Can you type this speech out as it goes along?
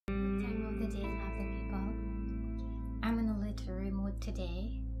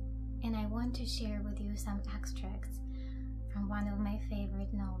today, and I want to share with you some extracts from one of my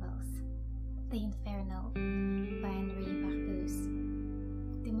favorite novels, The Inferno by Henri Barbusse.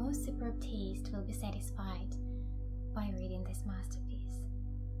 The most superb taste will be satisfied by reading this masterpiece.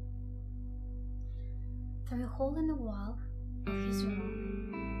 Through a hole in the wall of his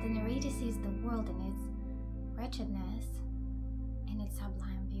room, the narrator sees the world in its wretchedness and its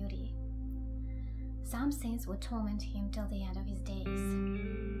sublime beauty. Some scenes would torment him till the end of his days.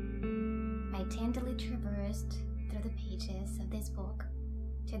 I tenderly traversed through the pages of this book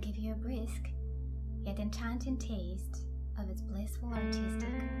to give you a brisk yet enchanting taste of its blissful artistic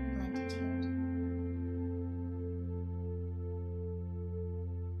plenitude.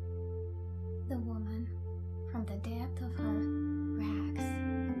 The woman, from the depth of her rags,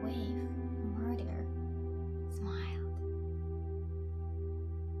 a waif, a murderer, smiled.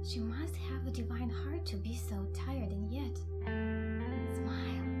 She must have a divine heart to be so tired and yet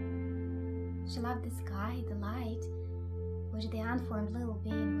smile. She loved the sky, the light, which the unformed little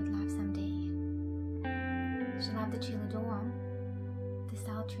being would love someday. She loved the chilly dawn, the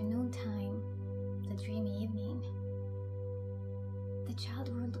sultry noontime, the dreamy evening. The child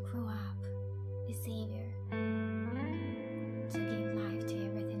would grow up, a savior, to give life to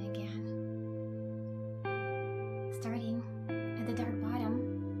everything again. Starting at the dark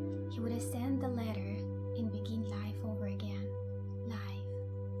bottom, he would ascend the ladder and begin life over again. Life.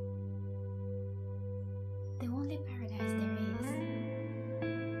 The only paradise there is,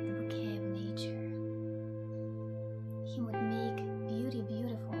 the bouquet of nature. He would make beauty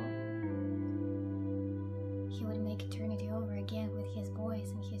beautiful. He would make eternity over again with his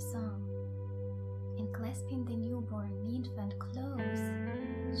voice and his song. And clasping the newborn infant close,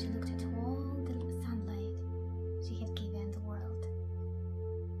 she looked at all the sunlight she had given the world.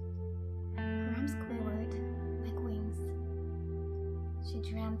 Her arms quivered like wings. She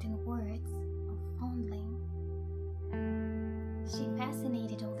dreamt in words of fondling. She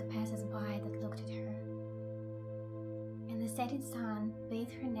fascinated all the passers-by that looked at her. And the setting sun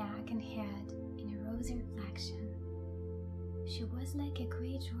bathed her neck and head in a rosy reflection. She was like a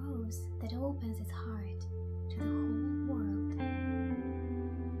great rose that opens its heart to the whole world.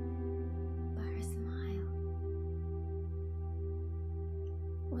 But her smile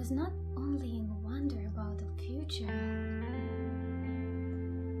was not only in wonder about the future.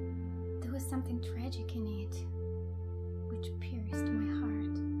 There was something tragic in it, which pierced my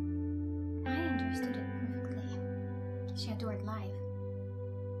heart. I understood it perfectly. She adored life,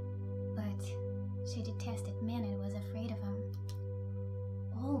 but she detested men and was afraid of him,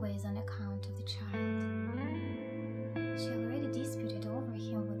 always on account of the child. She already disputed over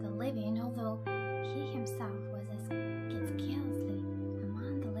him with the living, although he himself was as scarcely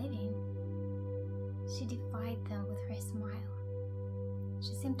among the living. She defied them with her smile.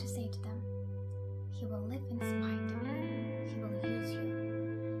 She seemed to say to them, "He will live in spite of you. He will use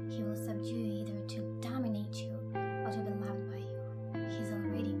you. He will subdue you either to dominate you or to be loved by you. He's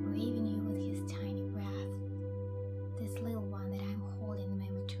already braving you with his tiny breath. This little one that I'm holding in my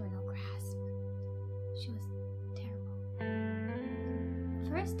maternal grasp." She was terrible.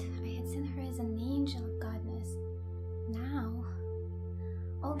 First, I had seen her as an angel of godness. Now,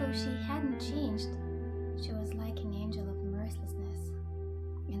 although she hadn't changed, she was like an angel of mercilessness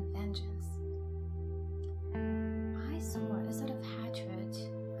and vengeance. I saw a sort of hatred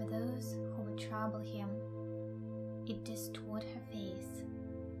for those who would trouble him. It distorted her face,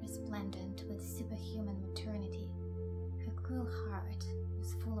 resplendent with superhuman maternity. Her cruel heart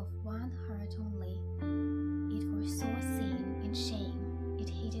was full of one heart only. It foresaw sin and shame. It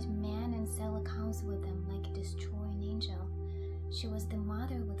hated men and settled accounts with them like a destroying angel. She was the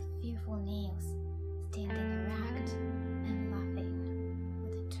mother with fearful nails, standing erect and laughing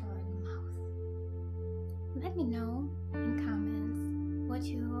with a torn mouth. Let me know in comments what's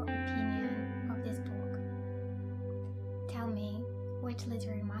your opinion of this book. Tell me which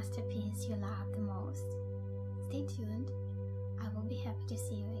literary masterpiece you love the most. Stay tuned. I will be happy to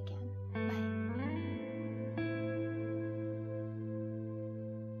see you again.